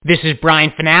This is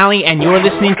Brian Finale, and you're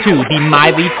listening to the My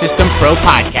Lead System Pro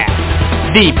podcast,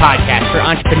 the podcast for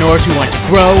entrepreneurs who want to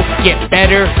grow, get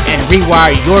better, and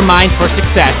rewire your mind for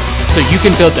success so you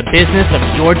can build the business of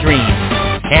your dreams.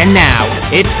 And now,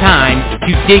 it's time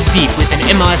to dig deep with an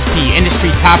MLSP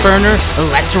industry top earner.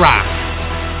 Let's rock.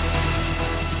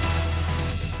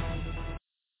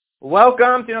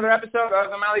 Welcome to another episode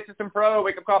of the My Lead System Pro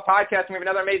Wake Up Call podcast. We have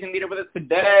another amazing leader with us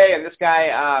today, and this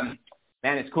guy,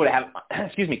 man, it's cool to have,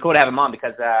 cool to have him on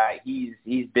because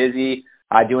he's busy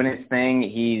doing his thing.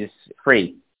 He's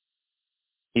free.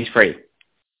 He's free.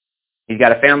 He's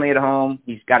got a family at home.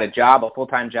 He's got a job, a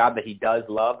full-time job that he does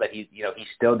love, that he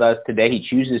still does today. He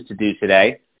chooses to do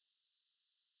today.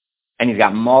 And he's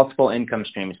got multiple income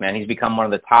streams, man. He's become one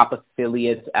of the top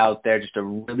affiliates out there, just a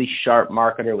really sharp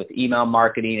marketer with email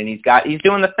marketing, and he's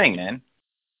doing the thing, man.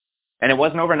 And it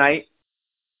wasn't overnight.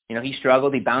 You know, he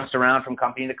struggled. He bounced around from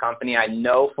company to company. I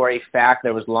know for a fact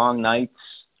there was long nights,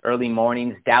 early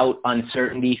mornings, doubt,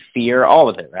 uncertainty, fear, all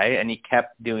of it, right? And he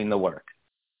kept doing the work.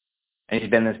 And he's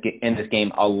been in this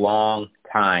game a long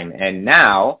time. And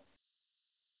now,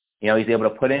 he's able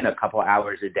to put in a couple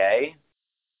hours a day,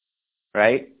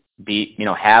 right?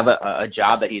 Have a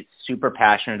job that he's super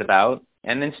passionate about,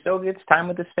 and then still gets time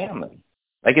with his family.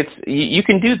 Like you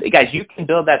can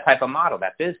build that type of model,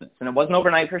 that business. And it wasn't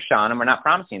overnight for Shawn, and we're not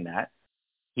promising that.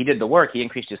 He did the work. He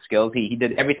increased his skills. He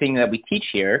did everything that we teach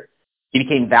here. He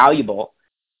became valuable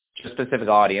to a specific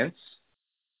audience.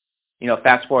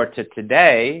 Fast forward to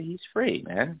today, he's free,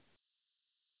 man.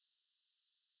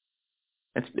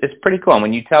 It's pretty cool. And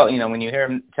when you hear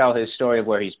him tell his story of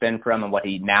where he's been from and what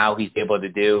he's able to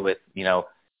do with, the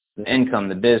income,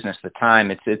 the business, the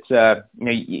time,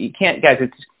 you can't, guys,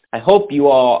 I hope we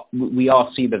all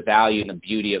see the value and the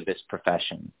beauty of this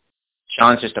profession.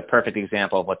 Shawn's just a perfect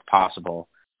example of what's possible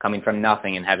coming from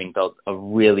nothing and having built a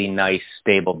really nice,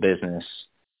 stable business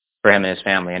for him and his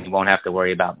family, and he won't have to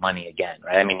worry about money again,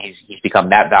 right? I mean, he's become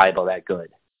that valuable, that good.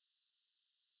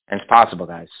 And it's possible,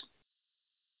 guys.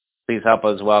 Please help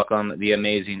us welcome the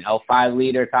amazing L5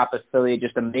 leader, top affiliate,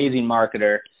 just amazing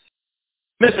marketer,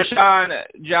 Mr. Shawn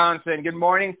Johnson. Good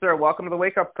morning, sir. Welcome to the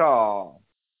Wake Up Call.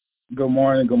 Good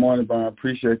morning, Brian.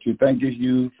 Appreciate you. Thank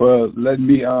you for letting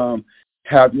me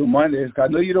have your Mondays. I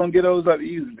know you don't get those up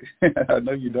easily. I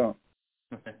know you don't.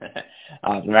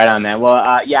 Awesome. Right on, man.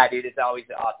 Well, yeah, dude, it's always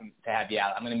awesome to have you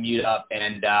out. I'm going to mute up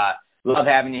and love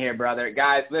having you here, brother.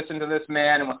 Guys, listen to this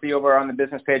man, and we'll see you over on the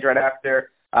business page right after.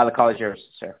 The call is yours,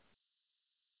 sir.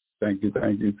 Thank you.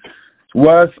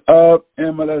 What's up,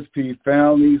 MLSP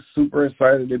family? Super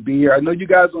excited to be here. I know you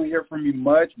guys don't hear from me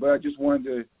much, but I just wanted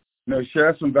to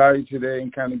share some value today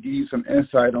and kind of give you some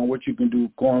insight on what you can do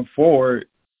going forward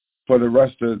for the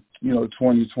rest of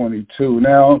 2022.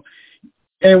 Now,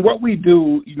 and what we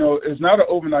do, is not an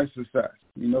overnight success.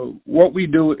 What we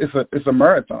do is a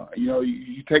marathon.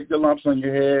 You take the lumps on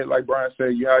your head, like Brian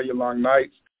said. You have your long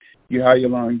nights, you have your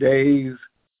long days.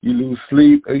 You lose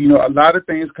sleep. A lot of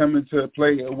things come into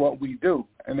play in what we do.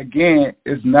 And again,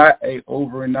 it's not a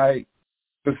overnight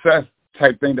success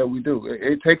type thing that we do.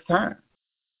 It takes time.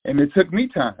 And it took me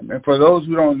time. And for those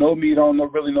who don't know me, don't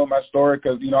really know my story,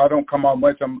 because, I don't come out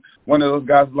much. I'm one of those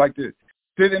guys who like to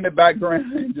sit in the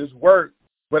background and just work.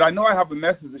 But I know I have a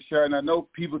message to share, and I know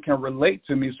people can relate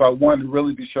to me, so I wanted to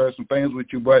really be sharing some things with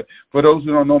you. But for those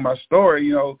who don't know my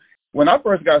story, when I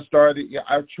first got started,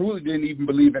 I truly didn't even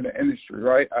believe in the industry,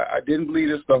 right? I didn't believe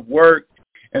this stuff worked.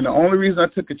 And the only reason I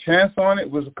took a chance on it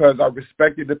was because I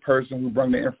respected the person who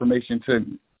brought the information to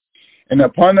me. And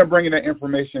upon them bringing that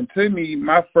information to me,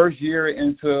 my first year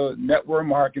into network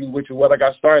marketing, which is what I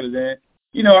got started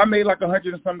in, I made like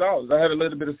 $100 and some. I had a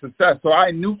little bit of success. So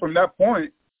I knew from that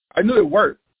point, I knew it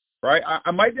worked, right?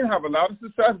 I might didn't have a lot of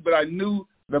success, but I knew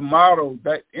the model,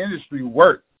 that industry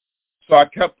worked. So I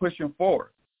kept pushing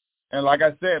forward. And like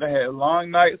I said, I had long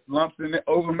nights, lumps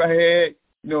over my head,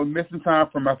 missing time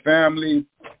from my family,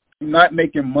 not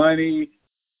making money,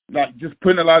 like just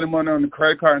putting a lot of money on the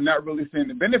credit card and not really seeing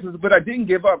the benefits. But I didn't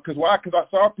give up. Because why? Because I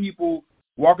saw people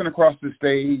walking across the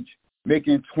stage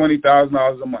making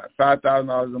 $20,000 a month,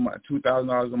 $5,000 a month,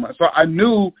 $2,000 a month. So I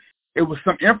knew it was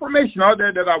some information out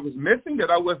there that I was missing,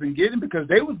 that I wasn't getting, because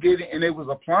they was getting and they was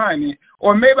applying it.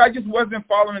 Or maybe I just wasn't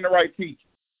following the right teaching.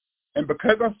 And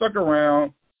because I stuck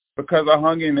around, because I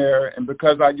hung in there, and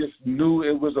because I just knew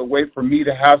it was a way for me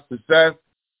to have success,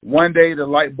 one day the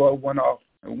light bulb went off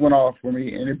for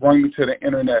me, and it brought me to the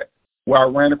internet, where I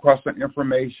ran across some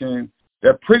information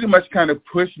that pretty much kind of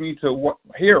pushed me to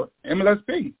here,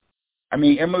 MLSP. I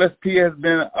mean, MLSP has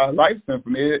been a lifestyle for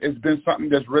me. It's been something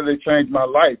that's really changed my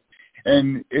life.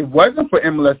 And it wasn't for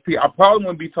MLSP, I probably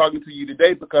wouldn't be talking to you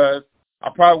today, because I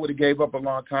probably would have gave up a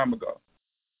long time ago.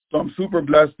 So I'm super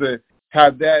blessed to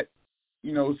have that,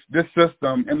 this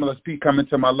system, MLSP, come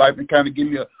into my life and kind of give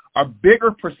me a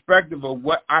bigger perspective of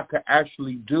what I could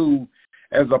actually do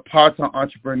as a part-time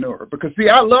entrepreneur. Because, see,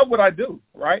 I love what I do,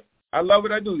 right? I love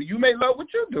what I do. You may love what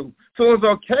you do. So it's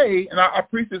okay, and I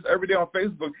preach this every day on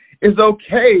Facebook, it's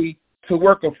okay to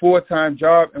work a full-time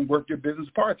job and work your business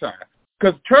part-time.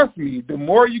 Because trust me, the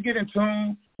more you get in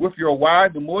tune with your why,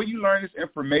 the more you learn this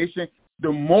information,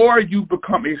 the more you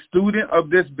become a student of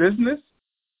this business,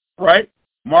 right?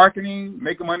 Marketing,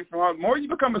 making money from home. The more you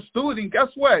become a student, guess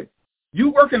what? You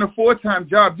work in a full-time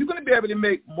job, you're going to be able to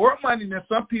make more money than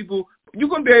some people. You're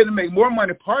going to be able to make more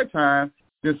money part-time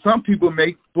than some people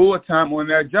make full-time on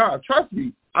that job. Trust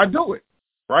me, I do it,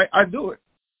 right? I do it.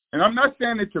 And I'm not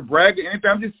saying it to brag or anything.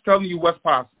 I'm just telling you what's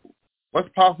possible. What's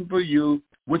possible for you,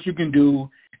 what you can do,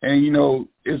 and,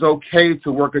 it's okay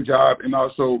to work a job and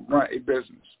also run a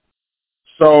business.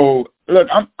 So, look,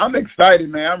 I'm excited,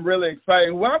 man. I'm really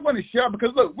excited. What I'm going to share,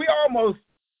 because, look, we're almost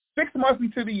 6 months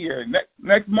into the year.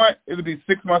 Next month, it'll be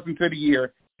 6 months into the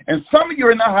year. And some of you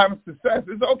are not having success.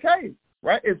 It's okay,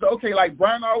 right? It's okay. Like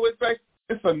Brian always says,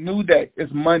 it's a new day.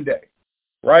 It's Monday,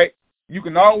 right? You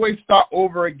can always start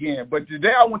over again. But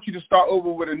today I want you to start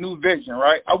over with a new vision,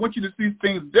 right? I want you to see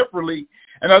things differently.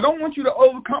 And I don't want you to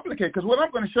overcomplicate, because what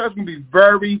I'm going to share is going to be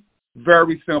very,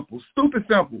 very simple, stupid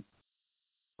simple.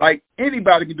 Like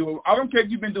anybody can do it. I don't care if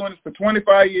you've been doing this for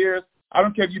 25 years. I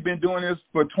don't care if you've been doing this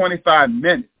for 25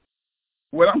 minutes.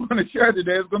 What I'm going to share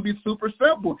today is going to be super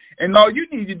simple. And all you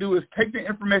need to do is take the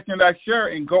information that I share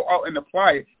and go out and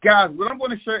apply it. Guys, what I'm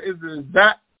going to share is the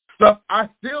exact stuff I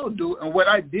still do and what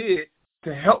I did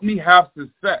to help me have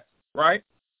success, right?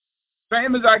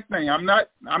 Same exact thing. I'm not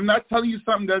telling you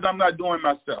something that I'm not doing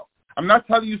myself. I'm not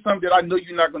telling you something that I know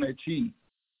you're not going to achieve.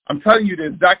 I'm telling you the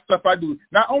exact stuff I do.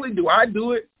 Not only do I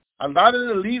do it, a lot of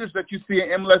the leaders that you see in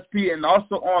MLSP and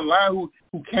also online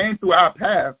who came through our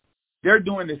path, they're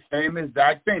doing the same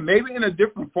exact thing, maybe in a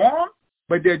different form,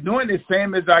 but they're doing the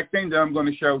same exact thing that I'm going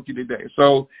to share with you today.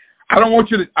 So I want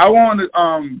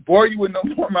to bore you with no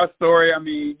more of my story. I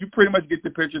mean, you pretty much get the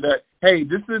picture that, hey,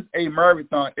 this is a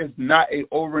marathon. It's not an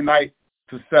overnight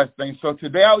success thing. So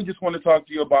today I just want to talk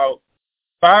to you about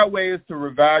 5 ways to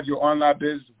revive your online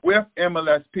business with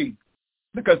MLSP.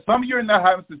 Because some of you are not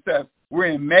having success. We're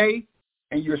in May,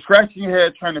 and you're scratching your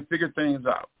head trying to figure things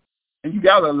out. And you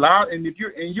got a lot. And if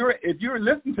you're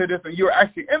listening to this and you're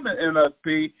actually in the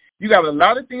MLSP, you got a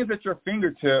lot of things at your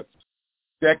fingertips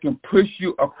that can push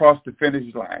you across the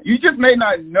finish line. You just may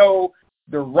not know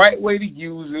the right way to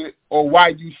use it or why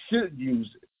you should use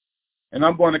it. And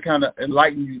I'm going to kind of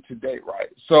enlighten you today, right?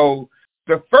 So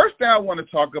the first thing I want to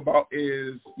talk about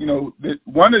is,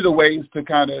 one of the ways to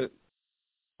kind of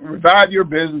revive your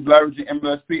business leveraging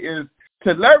MLSP is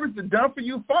to leverage the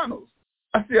done-for-you funnels.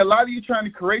 I see a lot of you trying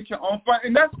to create your own funnel,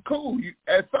 and that's cool.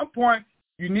 At some point,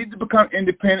 you need to become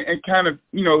independent and kind of,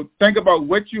 think about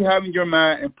what you have in your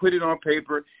mind and put it on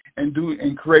paper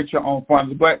and create your own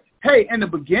funnels. But, hey, in the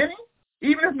beginning,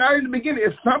 even if not in the beginning,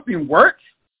 if something works,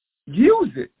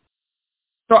 use it.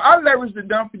 So I leverage the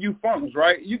done-for-you funnels,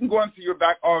 right? You can go into your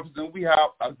back office, and we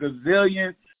have a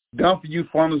gazillion done-for-you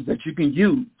funnels that you can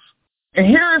use. And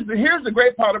here's the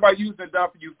great part about using the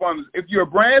done-for-you funnels. If you're a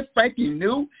brand spanking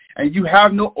new and you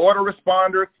have no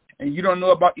autoresponder and you don't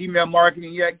know about email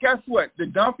marketing yet, guess what? The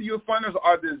done-for-you funnels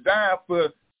are designed for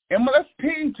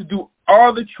MLSP to do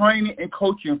all the training and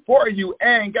coaching for you.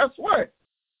 And guess what?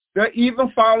 They'll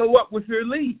even follow up with your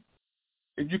lead.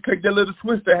 If you click the little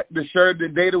switch to share the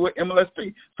data with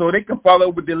MLSP, so they can follow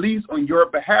up with the leads on your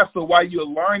behalf. So while you're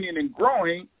learning and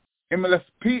growing,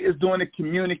 MLSP is doing the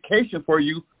communication for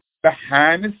you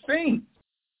behind the scenes.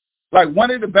 Like one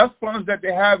of the best funnels that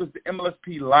they have is the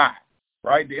MLSP Live,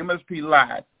 right? The MLSP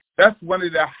Live. That's one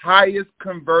of the highest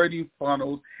converting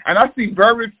funnels. And I see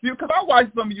very few, because I watch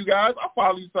some of you guys, I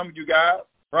follow some of you guys,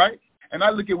 right? And I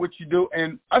look at what you do,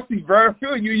 and I see very few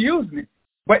of you using it.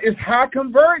 But it's high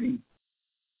converting.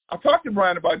 I talked to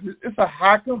Brian about this. It's a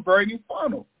high converting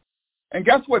funnel. And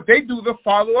guess what? They do the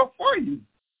follow-up for you.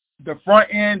 The front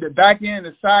end, the back end,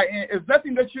 the side end. It's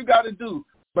nothing that you got to do.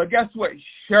 But guess what?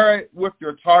 Share it with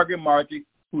your target market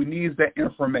who needs that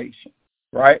information,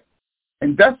 right?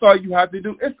 And that's all you have to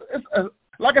do.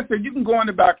 Like I said, you can go in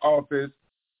the back office,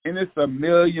 and it's a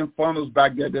million funnels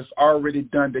back there that's already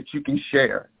done that you can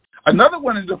share. Another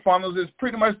one of the funnels is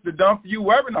pretty much the done-for-you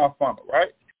webinar funnel, right?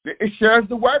 It shares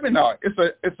the webinar.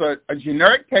 It's a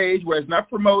generic page where it's not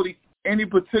promoting any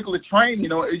particular training.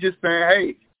 It's just saying,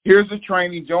 hey, here's the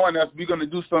training. Join us. We're going to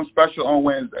do something special on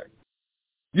Wednesday.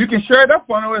 You can share that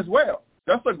funnel as well.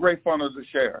 That's a great funnel to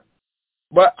share.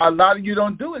 But a lot of you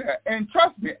don't do that. And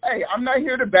trust me, hey, I'm not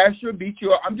here to bash you or beat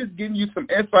you up. I'm just giving you some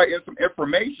insight and some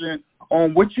information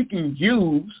on what you can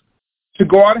use to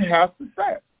go out and have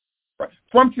success. Right?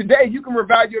 From today, you can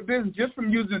revive your business just from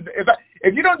using –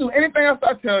 if you don't do anything else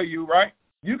I tell you, right,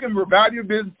 you can revive your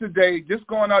business today just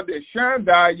going out there, sharing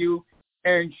value,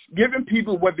 and giving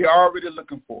people what they're already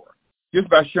looking for just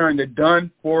by sharing the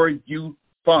done-for-you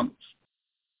funnels.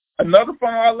 Another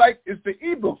funnel I like is the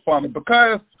ebook funnel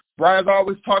because Brian's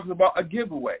always talks about a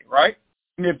giveaway, right?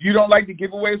 And if you don't like the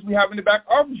giveaways we have in the back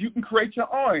office, you can create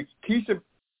your own. Keisha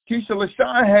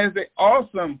LaShawn has an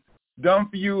awesome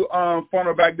done-for-you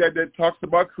funnel back there that talks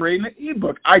about creating an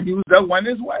ebook. I use that one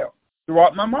as well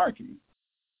throughout my marketing.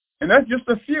 And that's just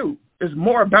a few. There's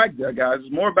more back there, guys.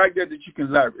 There's more back there that you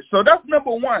can leverage. So that's number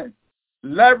one.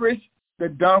 Leverage the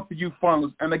done-for-you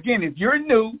funnels. And again, if you're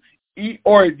new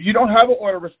or if you don't have an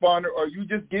autoresponder or you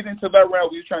just get into that realm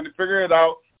where you're trying to figure it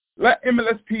out, let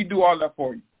MLSP do all that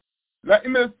for you. Let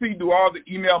MLSP do all the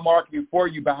email marketing for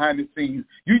you behind the scenes.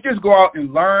 You just go out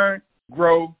and learn,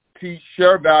 grow, teach,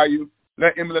 share value.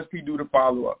 Let MLSP do the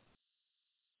follow-up.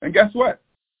 And guess what?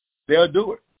 They'll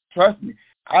do it. Trust me.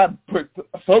 I put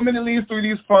so many leads through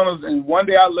these funnels, and one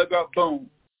day I look up, boom,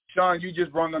 Shawn, you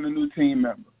just brought on a new team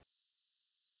member.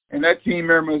 And that team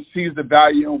member sees the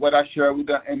value in what I share with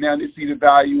them, and now they see the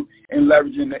value in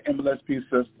leveraging the MLSP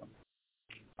system.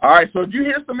 All right, so if you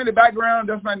hear some in the background,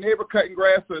 that's my neighbor cutting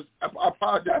grass. So I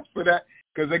apologize for that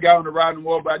because they got on the riding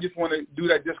wall, but I just want to do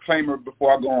that disclaimer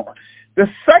before I go on. The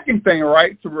second thing,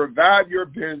 right, to revive your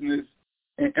business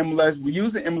in MLS, we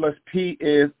use the MLSP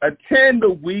is attend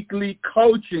the weekly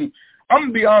coaching. I'm going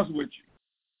to be honest with you.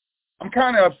 I'm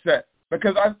kind of upset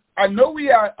because I know we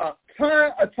have a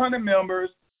ton of members,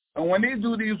 and when they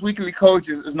do these weekly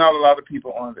coaches, there's not a lot of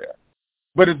people on there.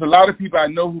 But there's a lot of people I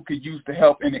know who could use the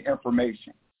help and the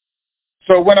information.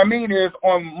 So what I mean is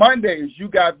on Mondays, you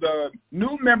got the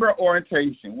new member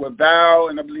orientation where Val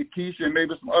and I believe Keisha and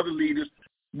maybe some other leaders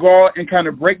go out and kind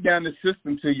of break down the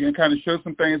system to you and kind of show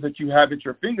some things that you have at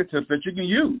your fingertips that you can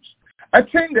use.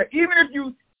 Attend that.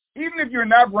 Even if you're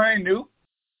not brand new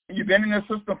and you've been in the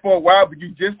system for a while, but you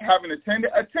just haven't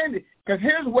attended, attend it. Because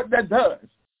here's what that does.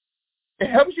 It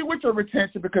helps you with your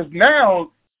retention because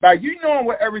now, by you knowing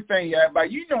what everything is, by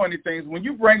you knowing the things, when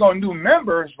you bring on new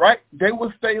members, right, they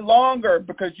will stay longer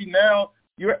because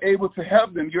you're able to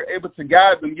help them. You're able to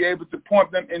guide them. You're able to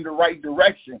point them in the right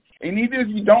direction. And even if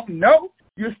you don't know,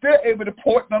 you're still able to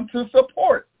point them to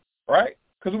support, right?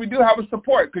 Because we do have a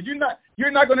support. Because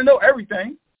you're not going to know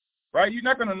everything, right? You're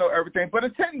not going to know everything, but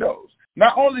attend those.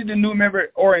 Not only the new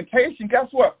member orientation, guess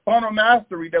what? Funnel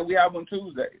mastery that we have on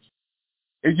Tuesdays.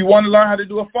 If you want to learn how to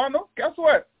do a funnel, guess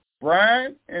what?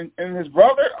 Brian and his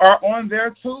brother are on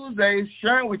their Tuesdays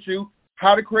sharing with you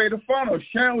how to create a funnel,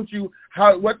 sharing with you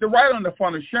what to write on the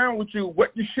funnel, sharing with you what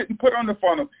you shouldn't put on the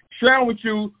funnel, sharing with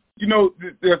you,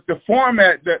 the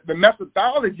format, the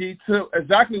methodology to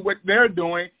exactly what they're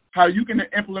doing, how you can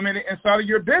implement it inside of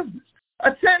your business.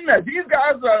 Attend that. These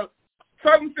guys are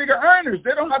seven-figure earners.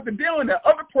 They don't have to deal with that.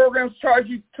 Other programs charge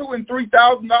you $2,000 and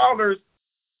 $3,000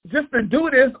 just to do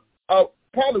this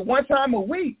probably one time a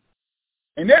week.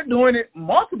 And they're doing it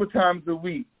multiple times a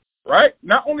week, right?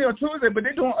 Not only on Tuesday, but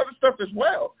they're doing other stuff as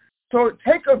well. So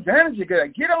take advantage of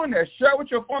that. Get on there. Share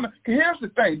with your funnel. Because here's the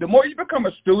thing. The more you become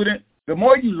a student, the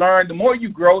more you learn, the more you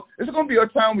grow, it's going to be a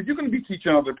time where you're going to be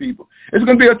teaching other people. It's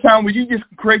going to be a time where you just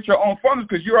create your own funnels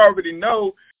because you already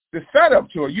know the setup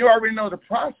to it. You already know the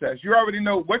process. You already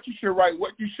know what you should write,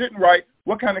 what you shouldn't write,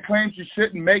 what kind of claims you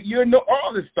shouldn't make. You know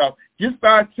all this stuff. Just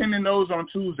by attending those on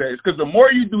Tuesdays because the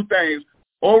more you do things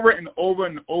over and over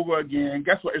and over again,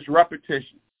 guess what? It's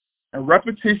repetition. And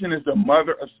repetition is the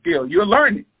mother of skill. You're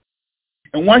learning.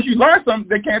 And once you learn something,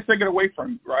 they can't take it away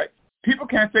from you, right? People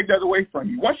can't take that away from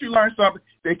you. Once you learn something,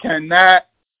 they cannot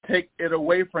take it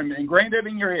away from you. Ingrain that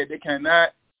in your head. They cannot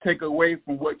take away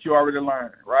from what you already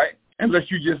learned, right? Unless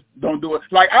you just don't do it.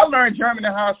 Like I learned German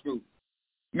in high school.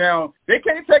 Now, they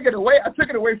can't take it away. I took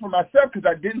it away from myself because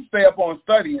I didn't stay up on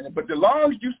studying it. But the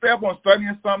longer you stay up on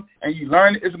studying something and you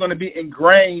learn it, it's going to be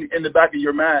ingrained in the back of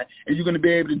your mind, and you're going to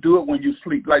be able to do it when you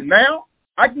sleep. Like now,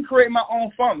 I can create my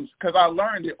own funnels because I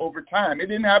learned it over time. It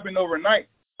didn't happen overnight.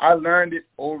 I learned it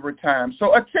over time.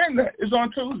 So attend that. It's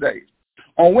on Tuesdays.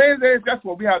 On Wednesdays, that's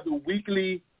what we have the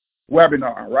weekly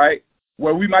webinar, right,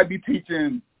 where we might be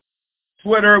teaching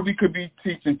Twitter. We could be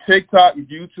teaching TikTok,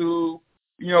 YouTube,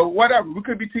 whatever. We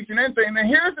could be teaching anything. And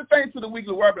here's the thing to the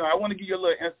weekly webinar. I want to give you a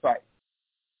little insight.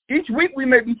 Each week we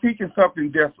may be teaching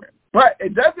something different, but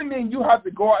it doesn't mean you have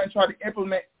to go out and try to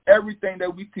implement everything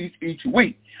that we teach each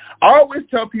week. I always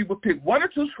tell people pick 1 or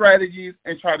 2 strategies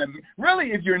and try to,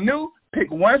 really, if you're new,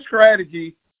 pick one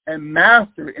strategy and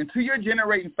master it until you're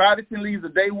generating 5 to 10 leads a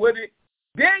day with it.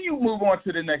 Then you move on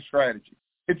to the next strategy.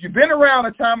 If you've been around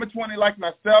a time of 20 like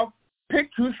myself, pick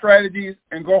 2 strategies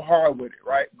and go hard with it,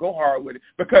 right? Go hard with it.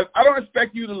 Because I don't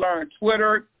expect you to learn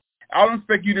Twitter. I don't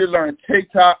expect you to learn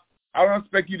TikTok. I don't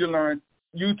expect you to learn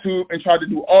YouTube and try to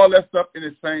do all that stuff in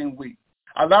the same week.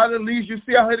 A lot of the leads you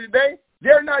see out here today,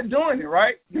 they're not doing it,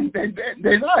 right?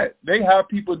 They're not. They have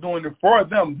people doing it for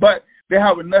them, but they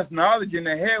have enough knowledge in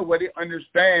their head where they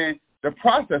understand the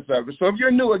process of it. So if you're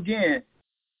new, again,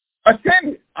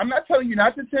 attend it. I'm not telling you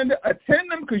not to attend it. Attend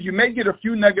them because you may get a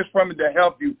few nuggets from it to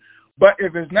help you. But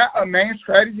if it's not a main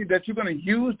strategy that you're going to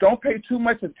use, don't pay too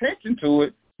much attention to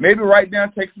it. Maybe write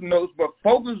down, take some notes, but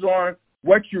focus on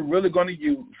what you're really going to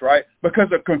use, right? Because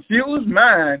a confused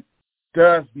mind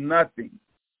does nothing.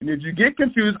 And if you get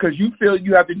confused because you feel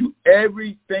you have to do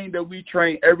everything that we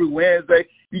train every Wednesday,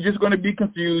 you're just going to be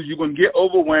confused. You're going to get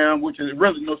overwhelmed, which is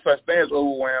really no such thing as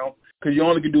overwhelmed because you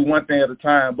only can do one thing at a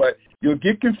time. But you'll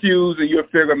get confused and you'll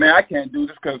figure, man, I can't do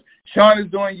this because Shawn is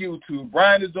doing YouTube,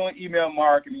 Brian is doing email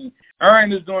marketing,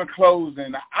 Aaron is doing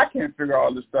closing. I can't figure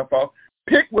all this stuff out.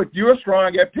 Pick what you're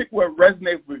strong at, pick what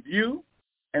resonates with you,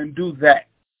 and do that.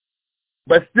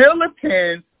 But still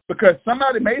attend because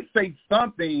somebody may say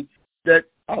something that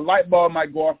a light bulb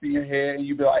might go off in your head and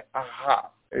you'll be like,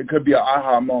 aha. It could be an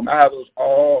aha moment. I have those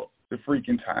all the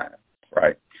freaking time,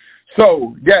 right?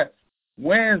 So, yes,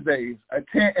 Wednesdays,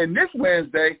 attend. And this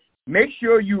Wednesday, make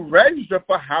sure you register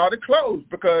for How to Close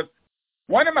because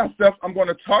one of my stuff I'm going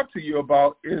to talk to you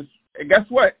about is, and guess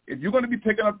what? If you're going to be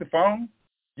picking up the phone,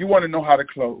 you want to know how to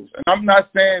close. And I'm not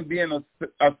saying being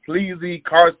a sleazy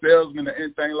car salesman or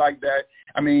anything like that.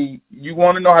 I mean, you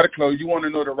want to know how to close. You want to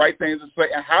know the right things to say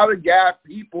and how to guide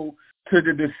people to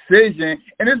the decision.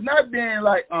 And it's not being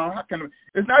like,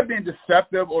 it's not being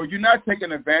deceptive or you're not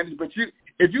taking advantage. But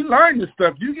if you learn this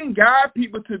stuff, you can guide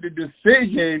people to the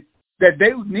decision that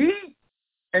they need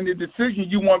and the decision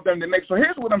you want them to make. So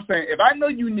here's what I'm saying. If I know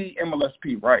you need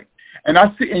MLSP, right,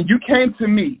 and you came to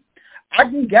me, I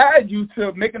can guide you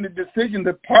to making the decision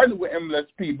to partner with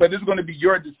MLSP, but it's going to be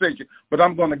your decision, but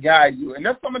I'm going to guide you. And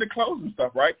that's some of the closing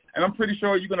stuff, right? And I'm pretty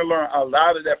sure you're going to learn a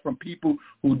lot of that from people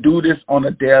who do this on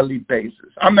a daily basis.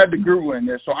 I'm not the guru in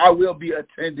this, so I will be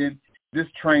attending this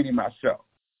training myself.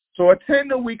 So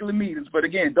attend the weekly meetings, but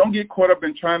again, don't get caught up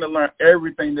in trying to learn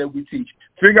everything that we teach.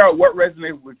 Figure out what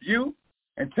resonates with you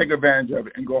and take advantage of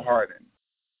it and go hard in it.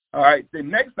 All right, the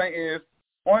next thing is,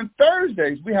 on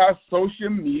Thursdays, we have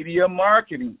social media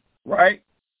marketing, right?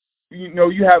 You know,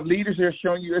 you have leaders here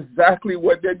showing you exactly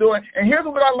what they're doing. And here's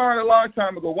what I learned a long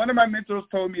time ago. One of my mentors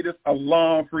told me this a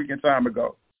long freaking time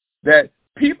ago, that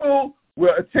people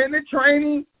will attend the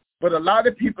training, but a lot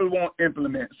of people won't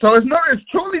implement. So it's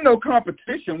truly no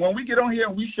competition. When we get on here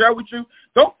and we share with you,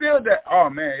 don't feel that,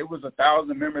 oh, man, it was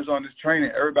 1,000 members on this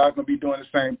training. Everybody's going to be doing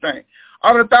the same thing.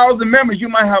 Out of 1,000 members, you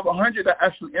might have 100 that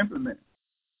actually implement.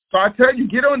 So I tell you,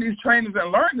 get on these trainings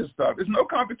and learn this stuff. It's no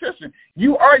competition.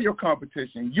 You are your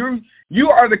competition. You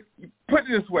are put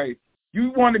it this way,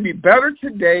 you want to be better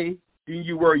today than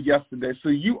you were yesterday. So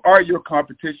you are your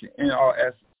competition in all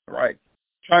essence, right?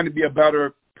 Trying to be a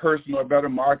better person or a better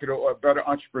marketer or a better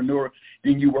entrepreneur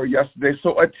than you were yesterday.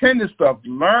 So attend this stuff,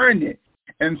 learn it.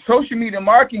 And social media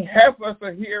marketing, half of us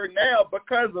are here now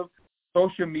because of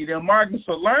social media marketing.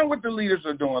 So learn what the leaders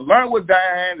are doing. Learn what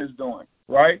Diane is doing,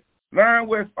 right? Learn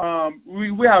with,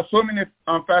 we have so many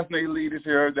fascinating leaders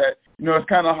here that, you know, it's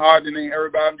kind of hard to name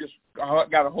everybody. I'm just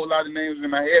got a whole lot of names in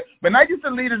my head. But not just the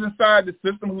leaders inside the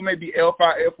system who may be L5,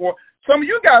 L4. Some of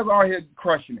you guys are here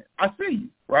crushing it. I see you,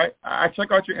 right? I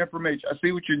check out your information. I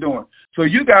see what you're doing. So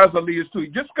you guys are leaders too.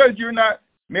 Just because you're not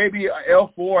maybe an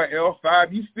L4 or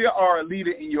L5, you still are a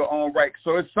leader in your own right.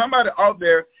 So it's somebody out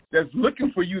there that's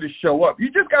looking for you to show up. You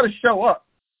just got to show up.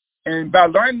 And by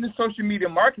learning the social media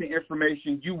marketing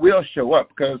information, you will show up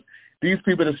because these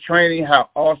people that's training have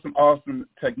awesome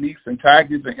techniques and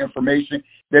tactics and information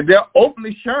that they're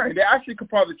openly sharing. They actually could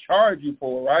probably charge you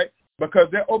for, right? Because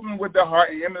they're open with their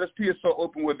heart, and MLSP is so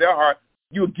open with their heart,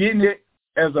 you're getting it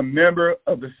as a member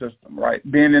of the system, right?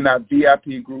 Being in our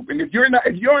VIP group. And if you're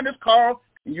on this call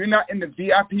and you're not in the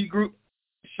VIP group,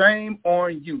 shame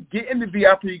on you. Get in the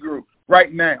VIP group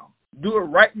right now. Do it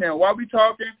right now. While we're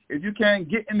talking, if you can,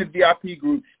 get in the VIP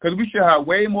group because we should have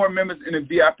way more members in the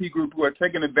VIP group who are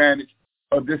taking advantage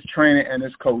of this training and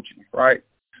this coaching, right?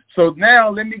 So now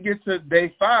let me get to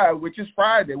day 5, which is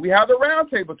Friday. We have the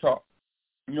roundtable talk.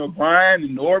 You know, Brian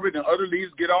and Norbert and other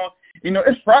leaders get on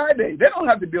It's Friday. They don't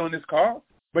have to be on this call,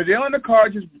 but they're on the call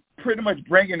just pretty much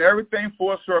bringing everything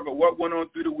full circle, what went on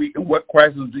through the week and what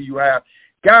questions do you have.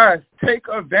 Guys, take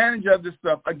advantage of this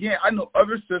stuff. Again, I know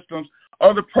other systems,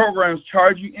 other programs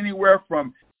charge you anywhere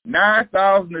from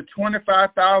 $9,000 to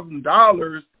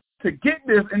 $25,000 to get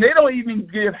this, and they don't even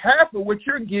give half of what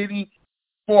you're getting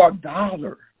for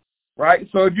 $1, right?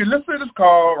 So if you listen to this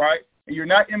call, right, and you're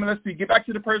not MLSP, get back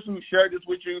to the person who shared this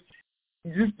with you.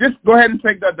 Just go ahead and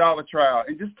take that $1 trial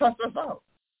and just test us out.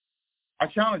 I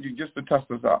challenge you just to test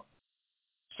us out.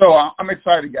 So I'm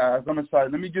excited, guys. I'm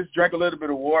excited. Let me just drink a little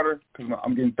bit of water because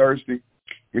I'm getting thirsty.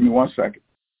 Give me 1 second.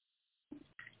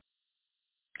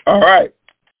 All right.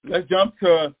 Let's jump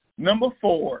to number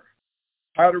 4,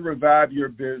 how to revive your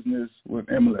business with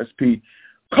MLSP.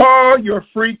 Call your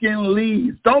freaking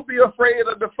leads. Don't be afraid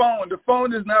of the phone. The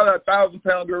phone is not a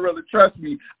 1,000-pound gorilla. Trust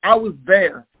me. I was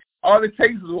there. All it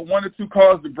takes is 1 or 2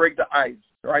 calls to break the ice,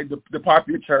 right, the pop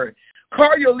your cherry.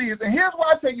 Call your leads. And here's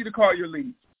why I tell you to call your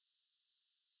leads.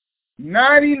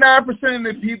 99% of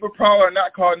the people probably are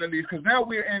not calling the leads because now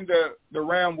we're in the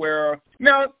realm where,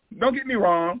 now, don't get me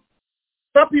wrong,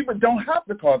 some people don't have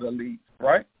to call their leads,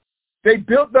 right? They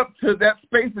built up to that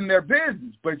space in their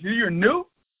business, but you're new.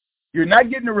 You're not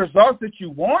getting the results that you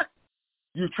want.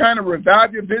 You're trying to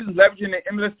revive your business, leveraging the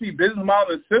MLSP business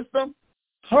model and system.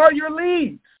 Call your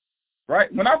leads,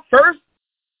 right? When I was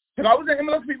in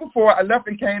MLSP before, I left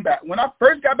and came back. When I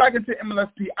first got back into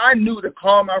MLSP, I knew to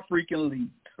call my freaking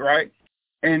leads, right?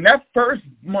 And that first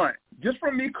month, just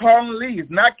from me calling leads,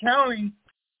 not counting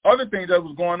other things that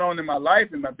was going on in my life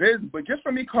and my business, but just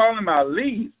from me calling my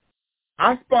leads,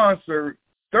 I sponsored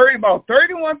about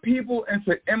 31 people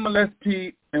into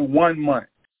MLSP in 1 month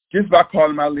just by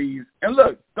calling my leads. And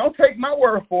look, don't take my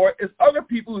word for it. It's other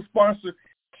people who sponsor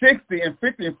 60 and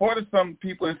 50 and 40-some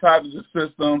people inside of the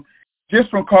system just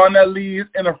from calling their leads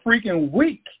in a freaking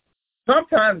week,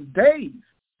 sometimes days,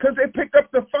 because they picked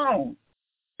up the phone.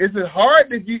 Is it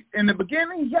hard in the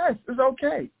beginning? Yes, it's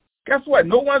okay. Guess what?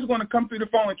 No one's going to come through the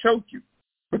phone and choke you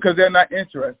because they're not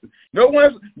interested.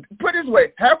 Put it this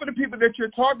way, half of the people that you're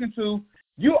talking to,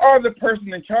 you are the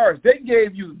person in charge. They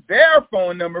gave you their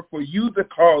phone number for you to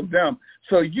call them.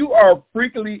 So you are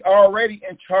frequently already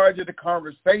in charge of the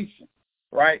conversation,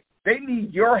 right? They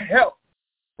need your help,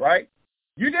 right?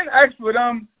 You didn't ask for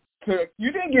them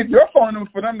you didn't get your phone number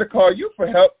for them to call you for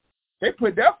help. They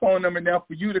put their phone number down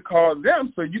for you to call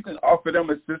them so you can offer them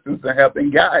assistance and help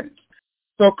and guidance.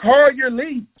 So call your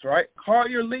leads, right? Call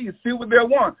your leads. See what they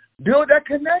want. Build that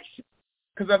connection.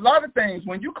 Because a lot of things,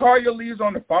 when you call your leads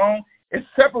on the phone, it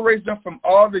separates them from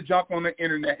all the junk on the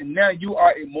internet, and now you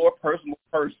are a more personal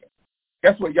person.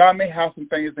 Guess what? Y'all may have some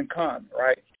things in common,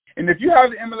 right? And if you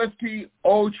have the MLSP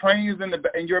old trainings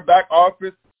in your back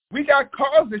office, we got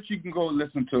calls that you can go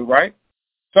listen to, right?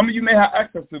 Some of you may have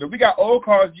access to them. We got old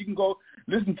calls you can go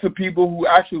listen to people who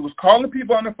actually was calling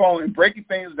people on the phone and breaking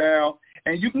things down,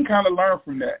 and you can kind of learn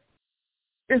from that.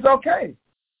 It's okay.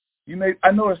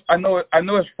 I know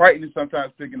it's frightening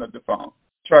sometimes picking up the phone.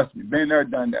 Trust me, been there,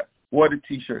 done that. Wore the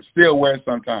T-shirt, still wear it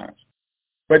sometimes.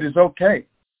 But it's okay.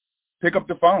 Pick up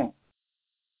the phone.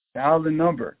 Dial the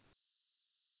number.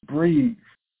 Breathe.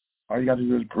 All you got to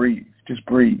do is breathe. Just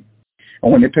breathe.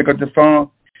 And when they pick up the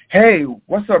phone, hey,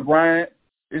 what's up, Brian?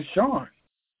 It's Shawn.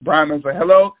 Brian may say,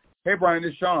 hello. Hey, Brian,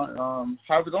 it's Shawn.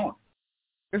 How's it going?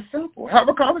 It's simple. Have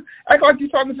a conversation. Act like you're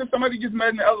talking to somebody you just met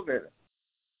in the elevator.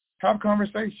 Have a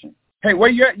conversation. Hey, where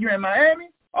you at? You in Miami?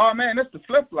 Oh, man, that's the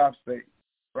flip-flop state,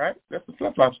 right? That's the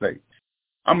flip-flop state.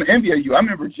 I'm envy of you. I'm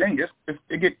in Virginia.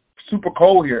 It gets super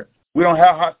cold here. We don't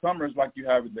have hot summers like you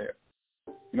have it there.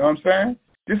 You know what I'm saying?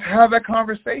 Just have that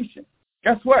conversation.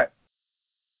 Guess what?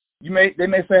 They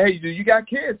may say, hey, do you got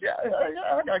kids? Yeah,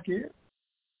 I got kids.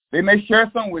 They may share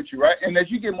something with you, right? And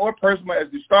as you get more personal, as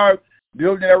you start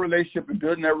building that relationship and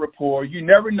building that rapport, you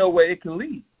never know where it can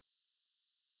lead.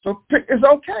 So it's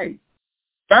okay.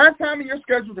 Find time in your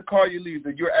schedule to call your leads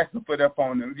if you're asking for their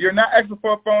phone number. If you're not asking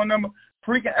for a phone number,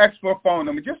 freaking ask for a phone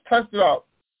number. Just test it out.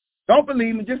 Don't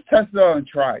believe me. Just test it out and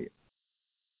try it.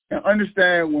 And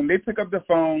understand when they pick up the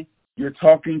phone, you're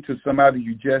talking to somebody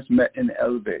you just met in the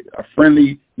elevator, a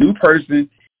friendly new person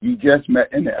you just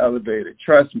met in the elevator.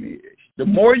 Trust me, the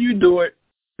more you do it,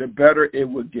 the better it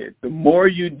will get. The more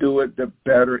you do it, the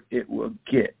better it will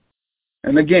get.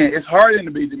 And again, it's hard in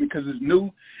the beginning because it's new.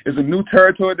 It's a new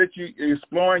territory that you're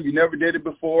exploring. You never did it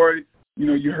before.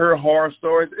 You heard horror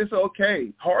stories. It's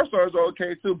okay. Horror stories are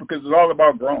okay too because it's all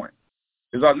about growing.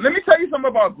 Let me tell you something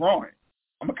about growing.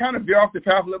 I'm gonna kind of veer off the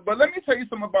path a little, but let me tell you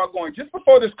something about going. Just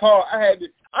before this call, I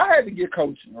had to get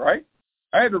coaching, right?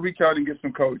 I had to reach out and get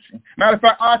some coaching. Matter of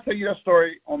fact, I'll tell you that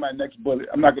story on my next bullet.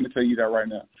 I'm not going to tell you that right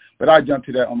now, but I'll jump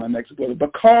to that on my next bullet.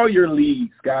 But call your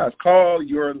leads, guys. Call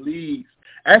your leads.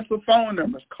 Ask for phone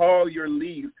numbers. Call your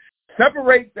leads.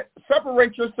 Separate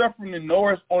yourself from the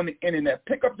noise on the internet.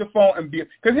 Pick up the phone and be.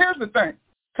 Because here's the thing.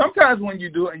 Sometimes when you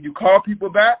do it and you call people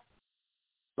back,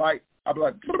 like I'll be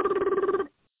like,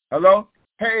 hello,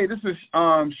 hey, this is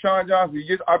Shawn Johnson. You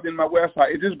just opted in my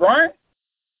website. Is this Brian?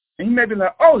 And he may be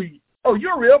like, oh,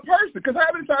 you're a real person. Because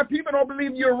half the time people don't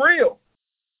believe you're real.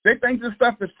 They think this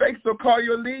stuff is fake, so call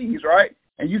your leads, right?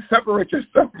 And you separate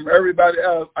yourself from everybody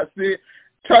else. I see it.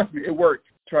 Trust me, it works.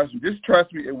 Trust me. Just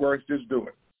trust me, it works. Just do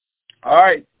it. All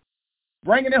right.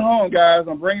 Bringing it home, guys.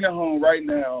 I'm bringing it home right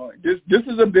now. This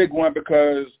is a big one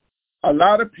because a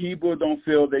lot of people don't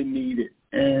feel they need it.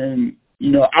 And, you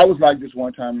know, I was like this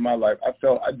one time in my life. I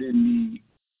felt I didn't need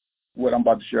what I'm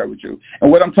about to share with you.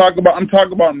 And what I'm talking about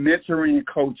mentoring and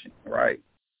coaching, right?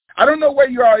 I don't know where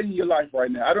you are in your life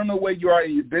right now. I don't know where you are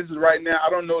in your business right now. I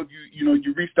don't know if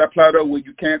you reached that plateau where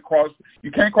you can't cross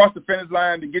the finish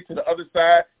line to get to the other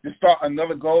side to start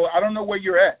another goal. I don't know where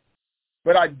you're at.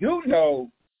 But I do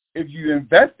know if you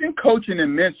invest in coaching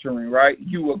and mentoring, right,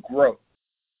 you will grow.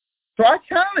 So I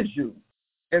challenge you,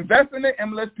 invest in the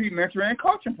MLSP mentoring and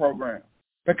coaching program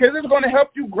because it's going to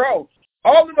help you grow.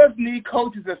 All of us need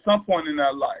coaches at some point in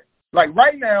our life. Like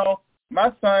right now,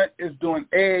 my son is doing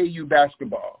AAU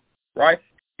basketball, right?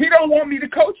 He don't want me to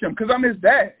coach him because I'm his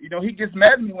dad. You know, he gets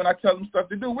mad at me when I tell him stuff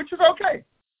to do, which is okay.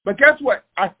 But guess what?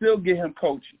 I still get him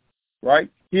coaching, right?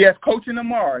 He has coaching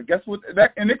tomorrow. Guess what?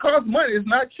 And it costs money. It's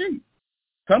not cheap.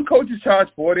 Some coaches charge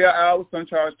 $40 an hour. Some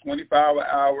charge $25 an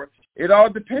hour. It all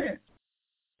depends.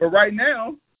 But right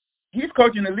now, he's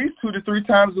coaching at least 2 to 3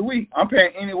 times a week. I'm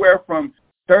paying anywhere from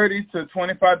 $30 to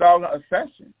 $25 a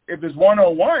session. If it's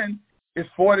one-on-one, it's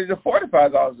 $40 to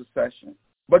 $45 a session.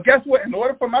 But guess what? In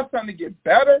order for my son to get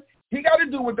better, he got to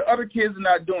do what the other kids are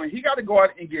not doing. He got to go out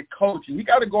and get coaching. He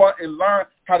got to go out and learn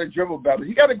how to dribble better.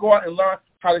 He got to go out and learn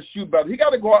how to shoot better. He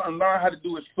got to go out and learn how to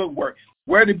do his footwork,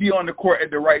 where to be on the court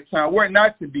at the right time, where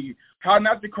not to be, how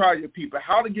not to crowd your people,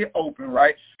 how to get open,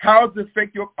 right? How to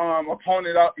fake your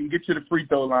opponent out and get to the free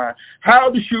throw line,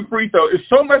 how to shoot free throw. There's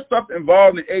so much stuff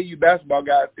involved in AU basketball,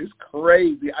 guys. It's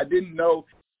crazy. I didn't know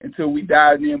until we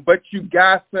dived in, but you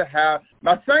got to have.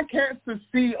 My son can't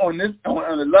succeed on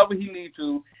the level he needs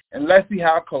to unless he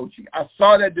have coaching. I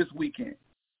saw that this weekend.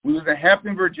 We was in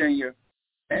Hampton, Virginia,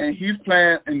 and he's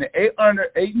playing in the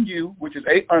 8U, which is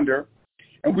 8 under,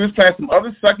 and we was playing some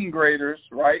other second graders,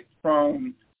 right,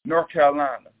 from North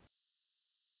Carolina.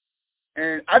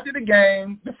 And after the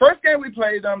game, the first game we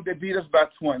played them, they beat us by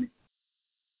 20.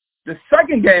 The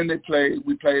second game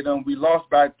we played them, we lost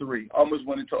by 3, almost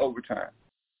went into overtime.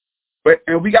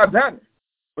 And we got better.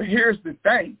 But here's the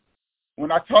thing.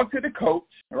 When I talked to the coach,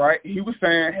 right, he was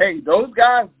saying, hey, those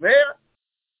guys there,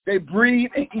 they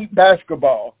breathe and eat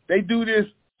basketball. They do this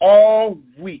all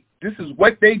week. This is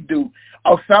what they do.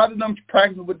 Outside of them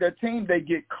practicing with their team, they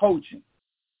get coaching.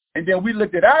 And then we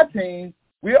looked at our team.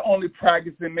 We're only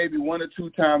practicing maybe 1 or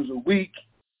 2 times a week,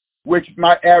 which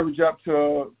might average up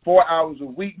to 4 hours a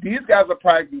week. These guys are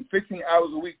practicing 15 hours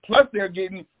a week, plus they're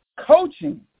getting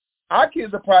coaching. Our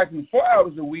kids are practicing 4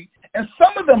 hours a week, and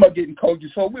some of them are getting coaching,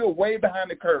 so we're way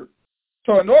behind the curve.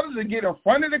 So in order to get in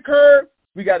front of the curve,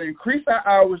 we got to increase our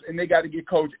hours, and they got to get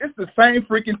coached. It's the same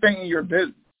freaking thing in your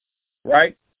business,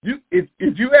 right? If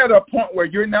you're at a point where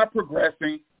you're not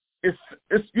progressing,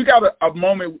 you got a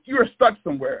moment, you're stuck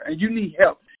somewhere, and you need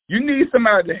help. You need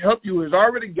somebody to help you who's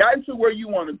already gotten to where you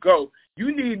want to go.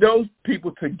 You need those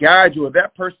people to guide you or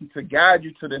that person to guide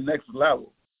you to the next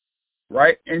level,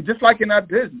 right? And just like in our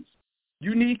business,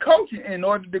 you need coaching in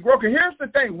order to grow. Because here's the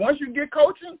thing. Once you get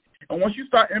coaching and once you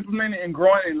start implementing and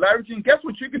growing and leveraging, guess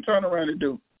what you can turn around and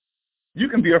do? You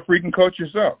can be a freaking coach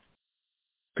yourself.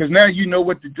 Because now you know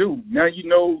what to do. Now you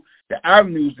know the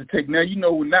avenues to take. Now you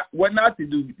know what not to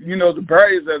do. You know the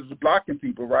barriers that is blocking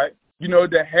people, right? You know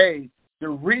that, hey, the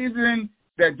reason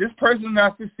that this person is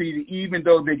not succeeding, even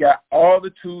though they got all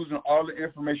the tools and all the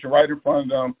information right in front of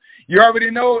them, you already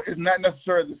know it's not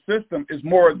necessarily the system. It's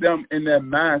more of them in their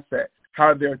mindset,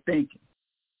 how they're thinking.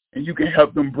 And you can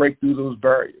help them break through those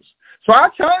barriers. So I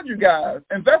challenge you guys,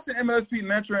 invest in MLSP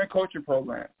mentoring and coaching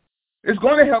program. It's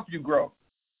going to help you grow.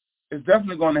 It's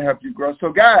definitely going to help you grow.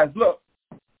 So, guys, look,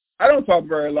 I don't talk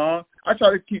very long. I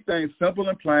try to keep things simple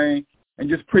and plain and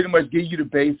just pretty much give you the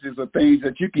basics of things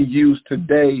that you can use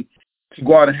today to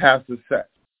go out and have success.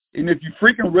 And if you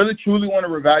freaking really, truly want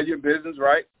to revive your business,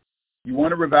 right, you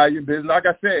want to revive your business, like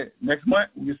I said, next month,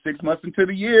 we're 6 months into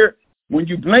the year. When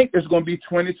you blink, it's going to be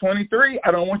 2023.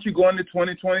 I don't want you going to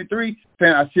 2023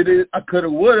 saying I should have, I could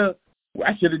have, would have,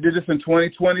 I should have did this in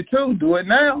 2022. Do it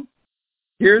now.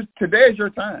 Today's your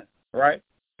time, right?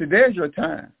 Today's your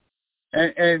time.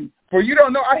 And for you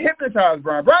don't know, I hypnotized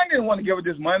Brian. Brian didn't want to give it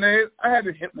this Monday. I had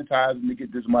to hypnotize him to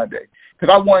get this Monday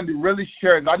because I wanted to really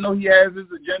share it. I know he has his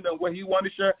agenda and what he wanted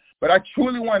to share, but I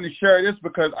truly wanted to share this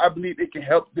because I believe it can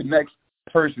help the next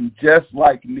person just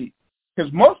like me.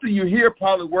 Because most of you here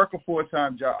probably work a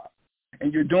full-time job,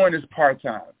 and you're doing this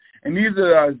part-time. And these are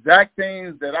the exact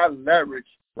things that I leverage,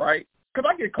 right?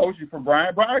 Because I get coaching from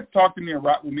Brian. Brian talked to me and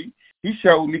rocked with me. He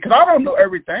showed me, because I don't know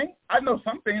everything. I know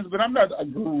some things, but I'm not a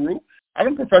guru. I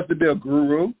don't profess to be a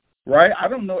guru, right? I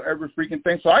don't know every freaking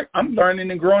thing. So I'm learning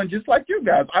and growing just like you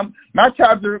guys. My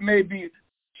chapter may be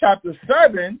chapter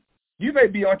 7. You may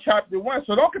be on chapter 1.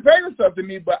 So don't compare yourself to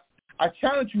me, but I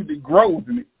challenge you to grow with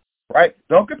me, right?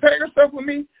 Don't compare yourself with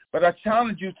me, but I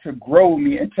challenge you to grow with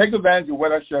me and take advantage of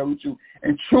what I share with you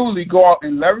and truly go out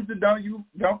and leverage the done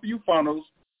for you funnels.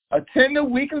 Attend the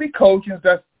weekly coachings.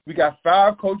 We got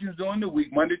 5 coachings during the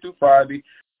week, Monday through Friday.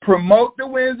 Promote the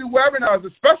Wednesday webinars,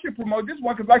 especially promote this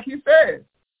one because, like he said,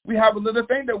 we have a little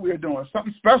thing that we're doing,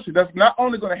 something special that's not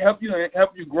only going to help you and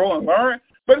help you grow and learn,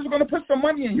 but it's going to put some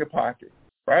money in your pocket,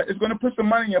 right? It's going to put some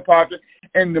money in your pocket.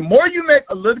 And the more you make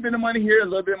a little bit of money here, a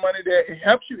little bit of money there, it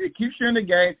helps you. It keeps you in the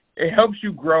game. It helps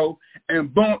you grow.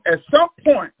 And boom, at some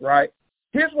point, right,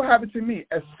 here's what happened to me.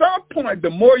 At some point,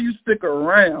 the more you stick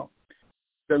around,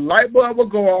 the light bulb will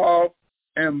go off,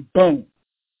 and boom.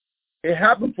 It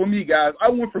happened for me, guys. I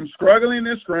went from struggling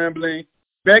and scrambling,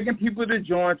 begging people to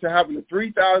join, to having a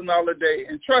 $3,000 day.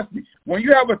 And trust me, when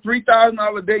you have a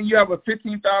 $3,000 day and you have a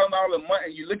 $15,000 a month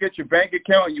and you look at your bank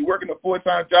account and you're working a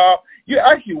full-time job, you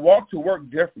actually walk to work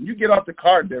different. You get off the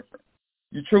car different.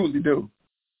 You truly do.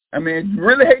 I mean, you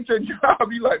really hate your job.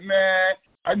 You're like, man,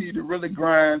 I need to really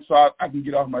grind so I can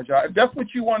get off my job. If that's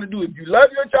what you want to do, if you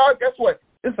love your job, guess what?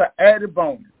 It's an added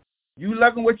bonus. You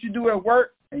loving what you do at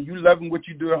work, and you loving what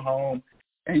you do at home,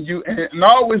 and I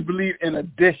always believe in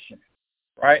addition,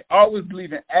 right? I always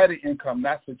believe in added income,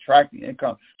 not subtracting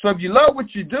income. So if you love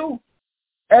what you do,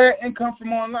 add income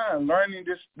from online, learning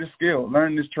this skill,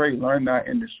 learning this trade, learning that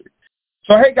industry.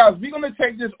 So, hey, guys, we're going to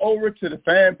take this over to the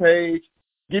fan page.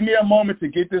 Give me a moment to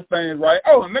get this thing right.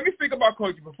 Oh, and let me speak about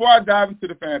coaching. Before I dive into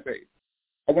the fan page,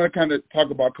 I want to kind of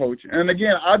talk about coaching. And,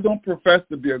 again, I don't profess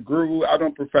to be a guru. I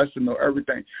don't profess to know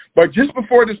everything. But just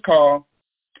before this call,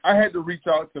 I had to reach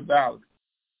out to Valerie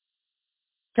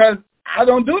because I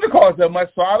don't do the calls that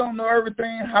much, so I don't know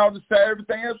everything, how to set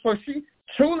everything up. So she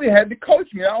truly had to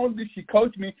coach me. Not only did she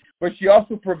coach me, but she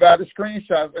also provided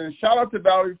screenshots. And shout out to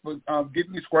Valerie for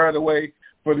getting me squared away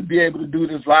to be able to do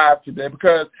this live today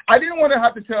because I didn't want to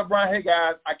have to tell Brian, hey,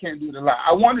 guys, I can't do the live.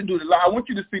 I want to do the live. I want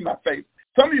you to see my face.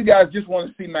 Some of you guys just want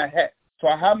to see my hat. So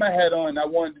I have my hat on, and I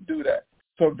wanted to do that.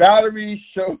 So Valerie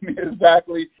showed me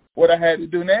exactly what I had to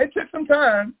do. Now, it took some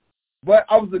time, but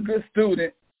I was a good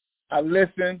student. I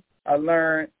listened, I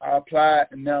learned, I applied,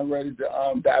 and now I'm ready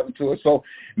to dive into it. So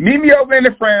meet me over in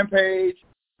the fan page.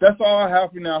 That's all I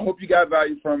have for now. I hope you got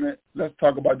value from it. Let's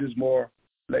talk about this more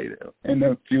later in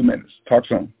a few minutes. Talk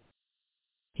soon.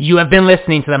 You have been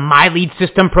listening to the My Lead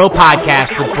System Pro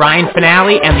podcast with Brian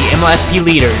Finale and the MLSP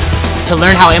leaders. To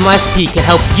learn how MLSP can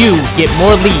help you get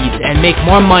more leads and make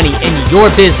more money in your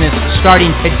business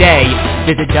starting today,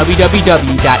 visit www.mlsp.com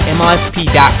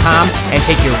and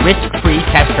take your risk-free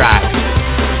test drive.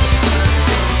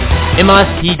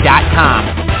 MLSP.com.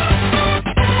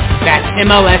 That's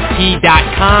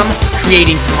MLSP.com,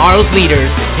 creating tomorrow's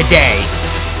leaders today.